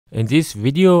In this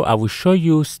video, I will show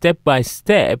you step by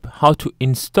step how to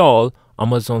install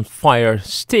Amazon Fire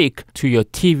Stick to your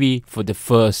TV for the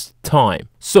first time.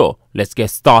 So let's get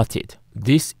started.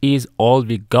 This is all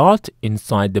we got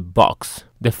inside the box.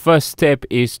 The first step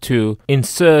is to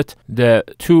insert the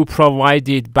two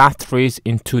provided batteries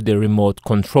into the remote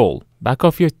control. Back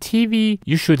of your TV,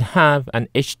 you should have an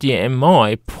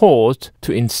HDMI port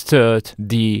to insert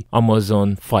the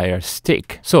Amazon Fire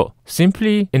Stick. So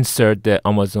simply insert the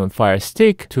Amazon Fire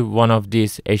Stick to one of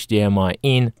these HDMI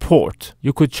in port.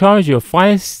 You could charge your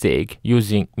Fire Stick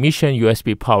using Mission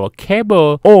USB power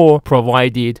cable or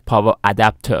provided power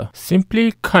adapter.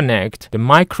 Simply connect the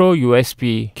micro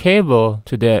USB cable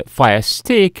to the Fire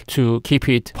Stick to keep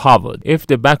it powered. If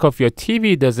the back of your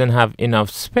TV doesn't have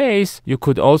enough space, you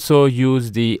could also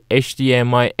use the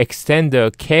HDMI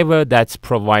extender cable that's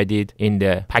provided in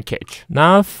the package.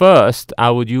 Now first, I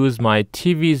would use my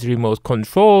TV's remote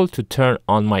control to turn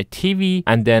on my TV,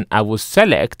 and then I will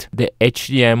select the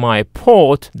HDMI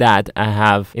port that I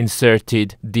have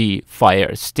inserted the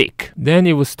Fire Stick. Then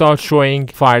it will start showing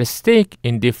Fire Stick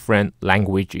in different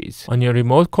languages. On your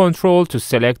remote control, to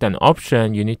select an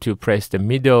option, you need to press the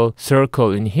middle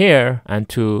circle in here, and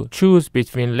to choose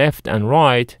between left and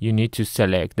right, you need to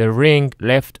select the ring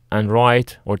left and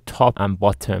right or top and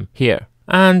bottom here.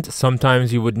 And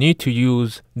sometimes you would need to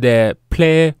use the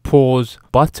play pause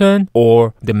button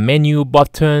or the menu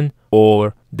button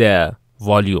or the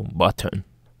volume button.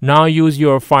 Now use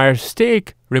your Fire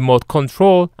Stick remote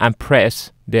control and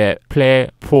press the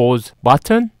play pause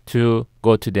button to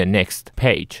go to the next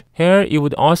page. Here it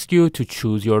would ask you to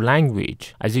choose your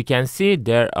language. As you can see,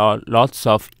 there are lots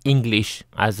of English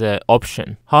as an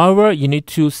option. However, you need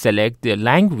to select the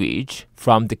language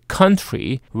from the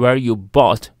country where you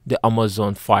bought the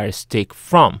Amazon Fire Stick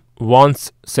from.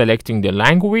 Once selecting the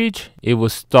language, it will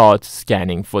start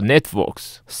scanning for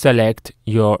networks. Select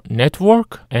your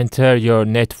network, enter your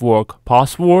network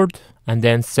password, and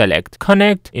then select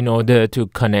connect in order to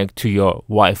connect to your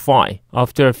Wi-Fi.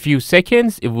 After a few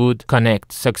seconds, it would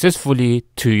connect successfully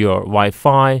to your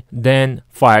Wi-Fi. Then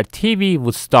Fire TV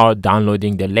would start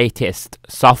downloading the latest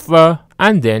software,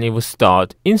 and then it will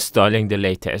start installing the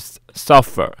latest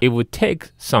software. It would take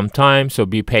some time, so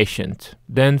be patient.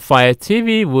 Then Fire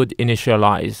TV would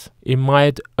initialize. It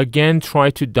might again try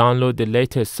to download the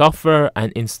latest software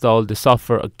and install the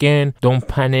software again. Don't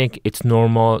panic, it's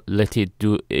normal, let it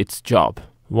do its job.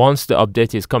 Once the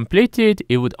update is completed,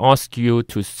 it would ask you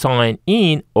to sign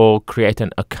in or create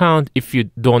an account if you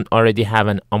don't already have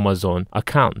an Amazon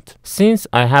account. Since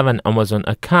I have an Amazon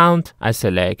account, I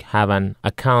select have an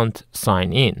account,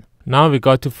 sign in. Now we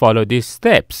got to follow these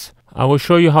steps. I will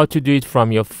show you how to do it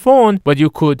from your phone, but you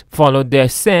could follow the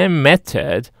same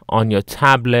method on your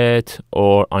tablet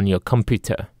or on your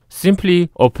computer. Simply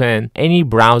open any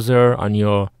browser on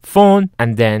your phone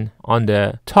and then on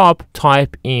the top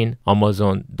type in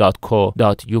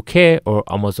amazon.co.uk or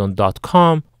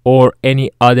amazon.com or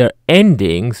any other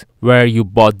endings where you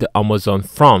bought the Amazon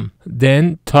from.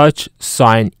 Then touch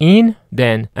sign in,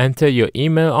 then enter your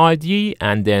email ID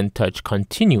and then touch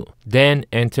continue. Then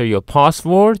enter your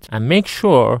password and make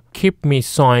sure keep me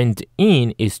signed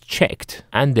in is checked,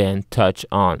 and then touch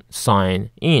on sign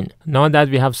in. Now that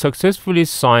we have successfully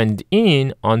signed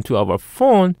in onto our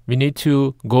phone, we need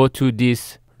to go to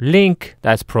this link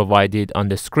that's provided on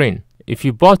the screen. If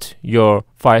you bought your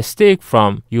Fire Stick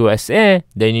from USA,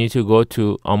 then you need to go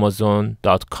to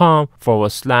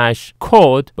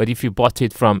amazon.com/code. But if you bought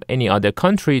it from any other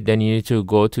country, then you need to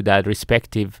go to that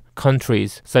respective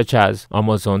countries such as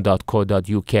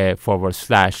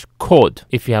amazon.co.uk/code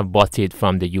if you have bought it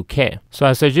from the UK. So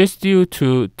I suggest you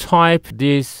to type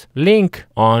this link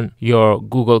on your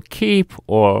Google Keep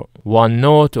or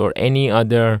OneNote or any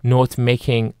other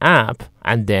note-making app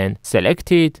and then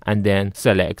select it and then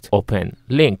select open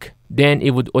link. Then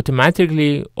it would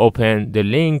automatically open the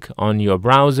link on your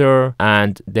browser,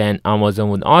 and then Amazon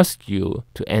would ask you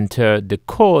to enter the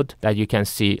code that you can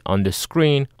see on the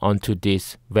screen onto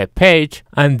this web page,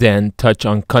 and then touch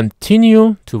on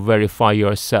continue to verify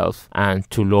yourself and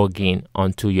to log in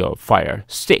onto your Fire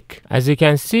Stick. As you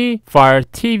can see, Fire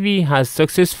TV has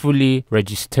successfully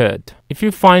registered. If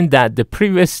you find that the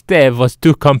previous step was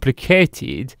too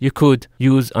complicated, you could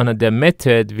use another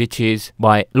method, which is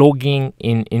by logging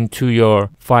into your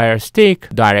Fire Stick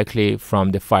directly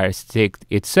from the Fire Stick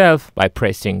itself by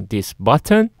pressing this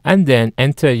button, and then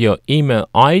enter your email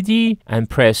ID and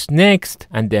press next,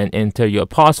 and then enter your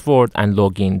password and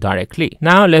log in directly.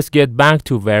 Now let's get back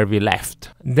to where we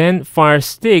left. Then Fire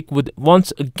Stick would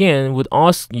once again would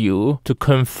ask you to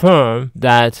confirm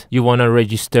that you want to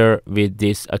register with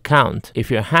this account.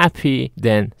 If you're happy,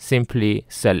 then simply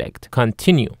select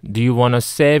continue. Do you want to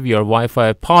save your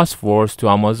Wi-Fi passwords to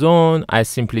Amazon? I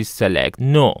simply select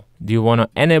no. Do you want to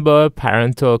enable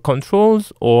parental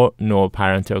controls or no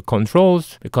parental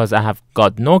controls? Because I have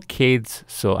got no kids,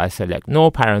 so I select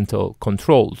no parental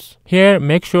controls. Here,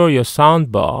 make sure your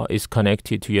soundbar is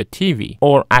connected to your TV,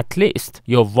 or at least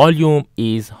your volume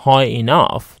is high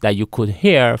enough that you could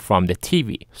hear from the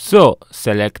TV. So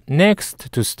select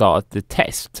next to start the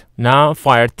test. Now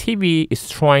Fire TV is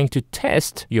trying to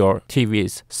test your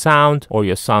TV's sound or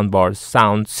your soundbar's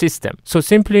sound system. So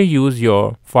simply use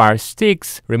your Fire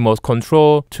Stick's remote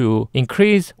control to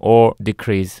increase or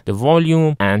decrease the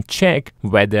volume and check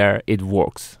whether it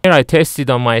works. Here I tested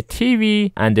on my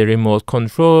TV and the remote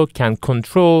control can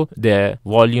control the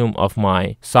volume of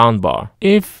my soundbar.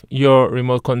 If your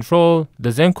remote control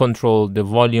doesn't control the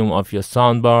volume of your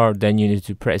soundbar, then you need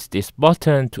to press this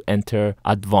button to enter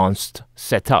advanced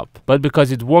setup. But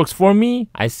because it works for me,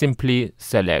 I simply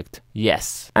select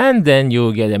yes. And then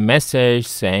you'll get a message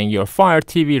saying your Fire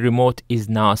TV remote is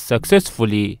now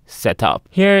successfully set up.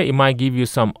 Here it might give you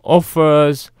some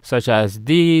offers such as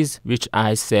these, which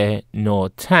I say no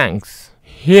thanks.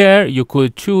 Here you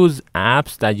could choose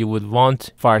apps that you would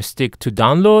want Fire Stick to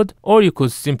download, or you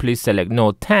could simply select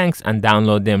no thanks and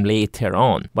download them later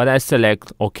on. But I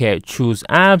select okay, choose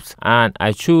apps, and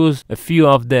I choose a few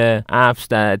of the apps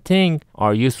that I think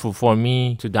are useful for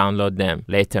me to download them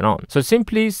later on. So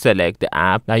simply select the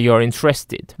app that you're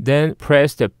interested. Then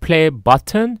press the play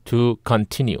button to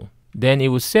continue. Then it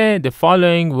will say the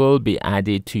following will be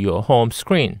added to your home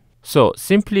screen. So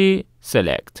simply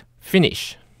select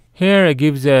finish. Here it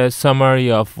gives a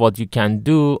summary of what you can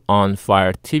do on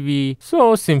Fire TV.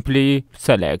 So simply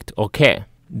select OK.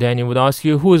 Then it would ask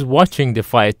you who is watching the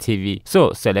Fire TV.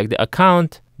 So select the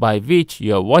account by which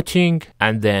you're watching,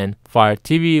 and then Fire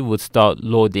TV would start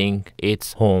loading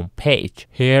its home page.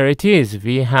 Here it is.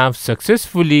 We have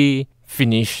successfully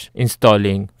finished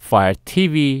installing Fire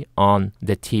TV on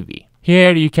the TV.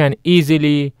 Here you can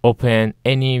easily open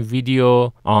any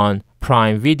video on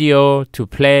Prime Video to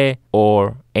play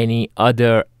or any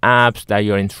other apps that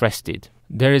you're interested.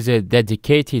 There is a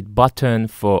dedicated button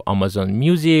for Amazon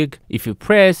Music. If you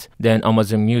press, then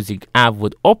Amazon Music app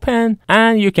would open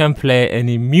and you can play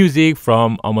any music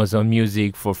from Amazon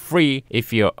Music for free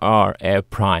if you are a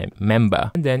Prime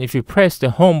member. And then if you press the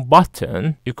home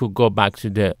button, you could go back to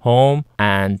the home,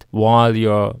 and while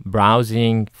you're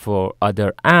browsing for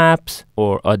other apps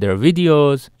or other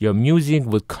videos, your music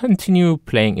would continue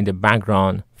playing in the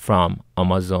background from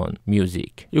Amazon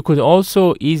Music. You could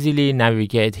also easily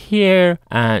navigate here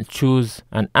and choose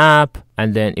an app,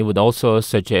 and then it would also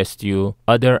suggest you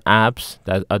other apps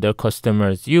that other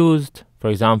customers used. For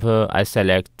example, I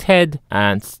select TED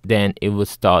and then it will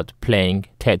start playing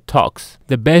TED Talks.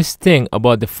 The best thing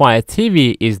about the Fire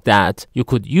TV is that you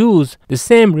could use the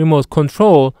same remote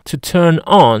control to turn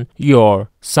on your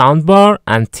soundbar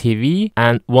and TV,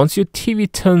 and once your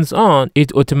TV turns on,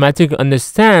 it automatically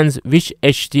understands which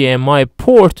HDMI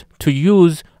port to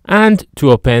use and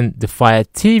to open the Fire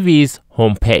TV's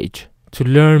homepage. To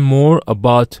learn more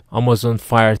about Amazon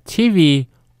Fire TV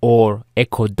or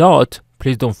Echo Dot,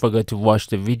 please don't forget to watch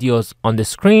the videos on the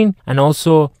screen, and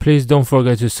also please don't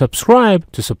forget to subscribe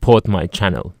to support my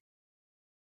channel.